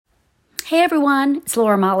Hey everyone, it's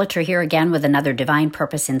Laura Molitor here again with another Divine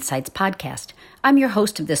Purpose Insights podcast. I'm your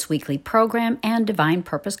host of this weekly program and Divine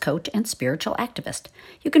Purpose coach and spiritual activist.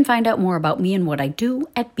 You can find out more about me and what I do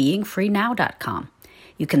at beingfreenow.com.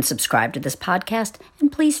 You can subscribe to this podcast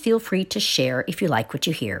and please feel free to share if you like what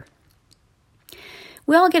you hear.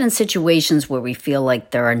 We all get in situations where we feel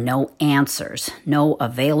like there are no answers, no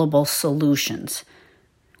available solutions.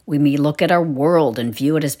 We may look at our world and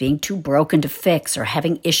view it as being too broken to fix or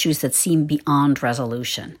having issues that seem beyond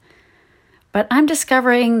resolution. But I'm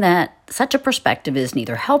discovering that such a perspective is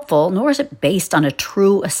neither helpful nor is it based on a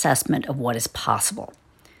true assessment of what is possible.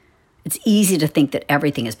 It's easy to think that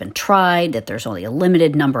everything has been tried, that there's only a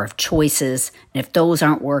limited number of choices, and if those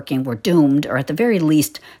aren't working, we're doomed or at the very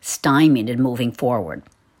least stymied in moving forward.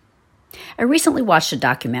 I recently watched a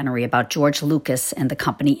documentary about George Lucas and the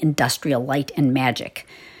company Industrial Light and Magic,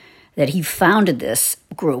 that he founded this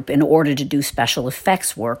group in order to do special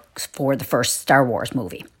effects work for the first Star Wars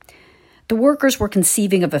movie. The workers were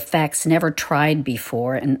conceiving of effects never tried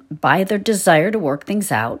before, and by their desire to work things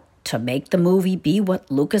out, to make the movie be what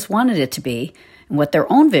Lucas wanted it to be, and what their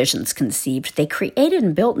own visions conceived, they created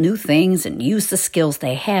and built new things and used the skills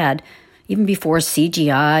they had, even before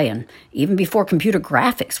CGI and even before computer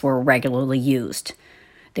graphics were regularly used.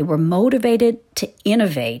 They were motivated to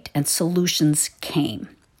innovate, and solutions came.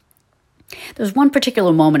 There's one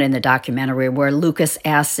particular moment in the documentary where Lucas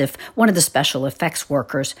asks if one of the special effects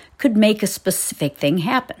workers could make a specific thing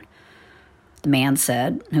happen. The man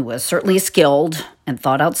said, who was certainly skilled and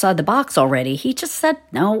thought outside the box already, he just said,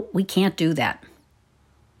 "No, we can't do that."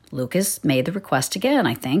 Lucas made the request again,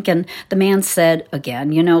 I think, and the man said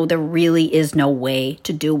again, "There really is no way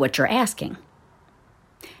to do what you're asking."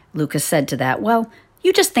 Lucas said to that, "Well,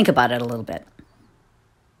 you just think about it a little bit."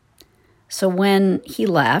 So when he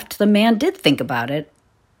left, the man did think about it,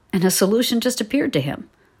 and a solution just appeared to him.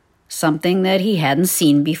 Something that he hadn't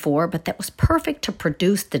seen before, but that was perfect to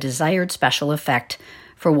produce the desired special effect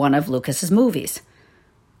for one of Lucas's movies.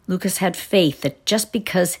 Lucas had faith that just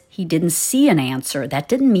because he didn't see an answer, that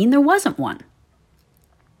didn't mean there wasn't one.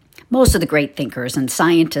 Most of the great thinkers and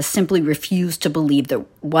scientists simply refused to believe there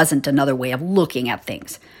wasn't another way of looking at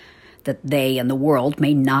things, that they and the world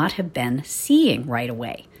may not have been seeing right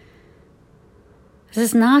away. This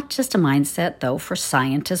is not just a mindset, though, for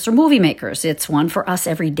scientists or movie makers. It's one for us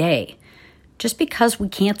every day. Just because we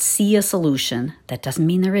can't see a solution, that doesn't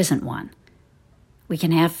mean there isn't one. We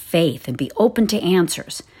can have faith and be open to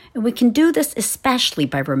answers. And we can do this especially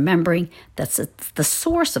by remembering that the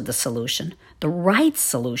source of the solution, the right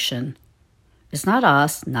solution, is not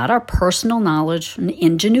us, not our personal knowledge and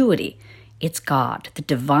ingenuity. It's God, the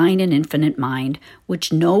divine and infinite mind,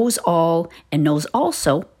 which knows all and knows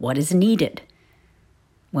also what is needed.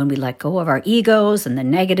 When we let go of our egos and the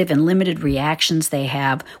negative and limited reactions they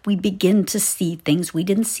have, we begin to see things we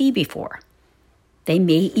didn't see before. They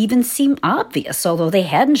may even seem obvious, although they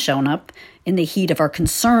hadn't shown up in the heat of our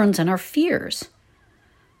concerns and our fears.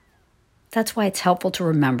 That's why it's helpful to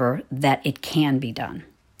remember that it can be done,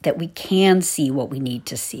 that we can see what we need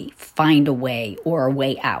to see, find a way or a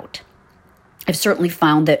way out. I've certainly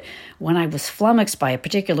found that when I was flummoxed by a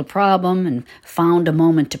particular problem and found a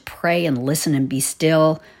moment to pray and listen and be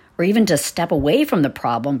still, or even to step away from the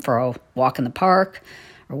problem for a walk in the park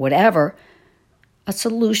or whatever, a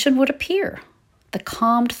solution would appear. The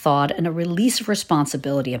calmed thought and a release of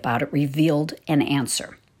responsibility about it revealed an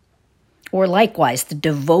answer. Or likewise, the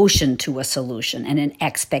devotion to a solution and an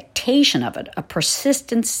expectation of it, a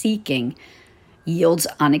persistent seeking, yields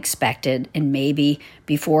unexpected and maybe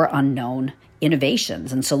before unknown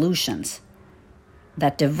innovations and solutions.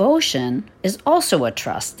 That devotion is also a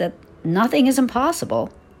trust that nothing is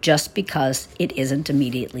impossible just because it isn't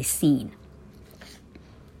immediately seen.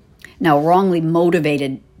 Now, wrongly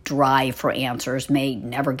motivated drive for answers may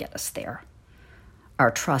never get us there.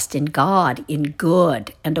 Our trust in God, in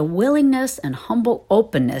good, and a willingness and humble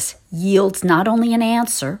openness yields not only an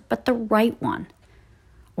answer, but the right one.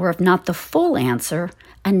 Or if not the full answer,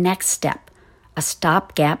 a next step, a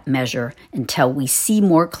stopgap measure until we see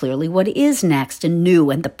more clearly what is next and new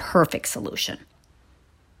and the perfect solution.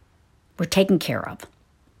 We're taken care of.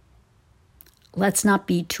 Let's not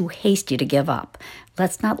be too hasty to give up.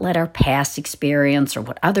 Let's not let our past experience or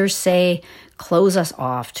what others say close us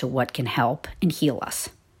off to what can help and heal us.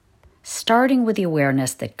 Starting with the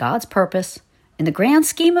awareness that God's purpose, in the grand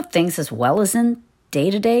scheme of things as well as in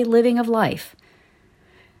day-to-day living of life,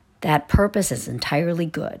 that purpose is entirely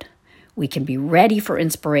good. We can be ready for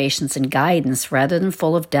inspirations and guidance rather than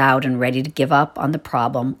full of doubt and ready to give up on the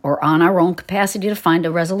problem or on our own capacity to find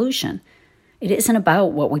a resolution. It isn't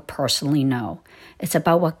about what we personally know. It's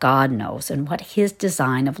about what God knows and what His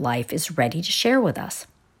design of life is ready to share with us.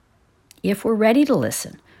 If we're ready to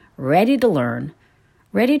listen, ready to learn,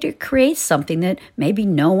 ready to create something that maybe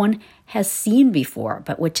no one has seen before,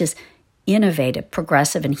 but which is innovative,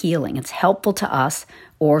 progressive, and healing. It's helpful to us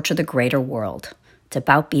or to the greater world. It's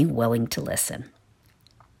about being willing to listen.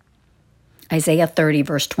 Isaiah 30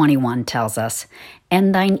 verse 21 tells us,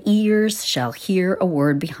 "And thine ears shall hear a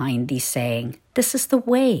word behind thee saying, This is the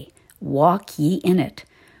way, walk ye in it,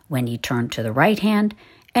 when ye turn to the right hand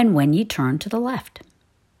and when ye turn to the left."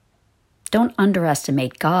 Don't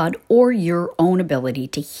underestimate God or your own ability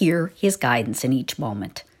to hear His guidance in each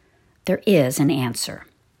moment. There is an answer.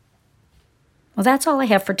 Well, that's all I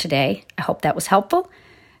have for today. I hope that was helpful.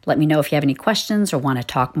 Let me know if you have any questions or want to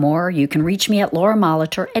talk more. You can reach me at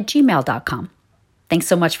lauramolitor@gmail.com. Thanks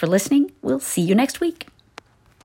so much for listening. We'll see you next week.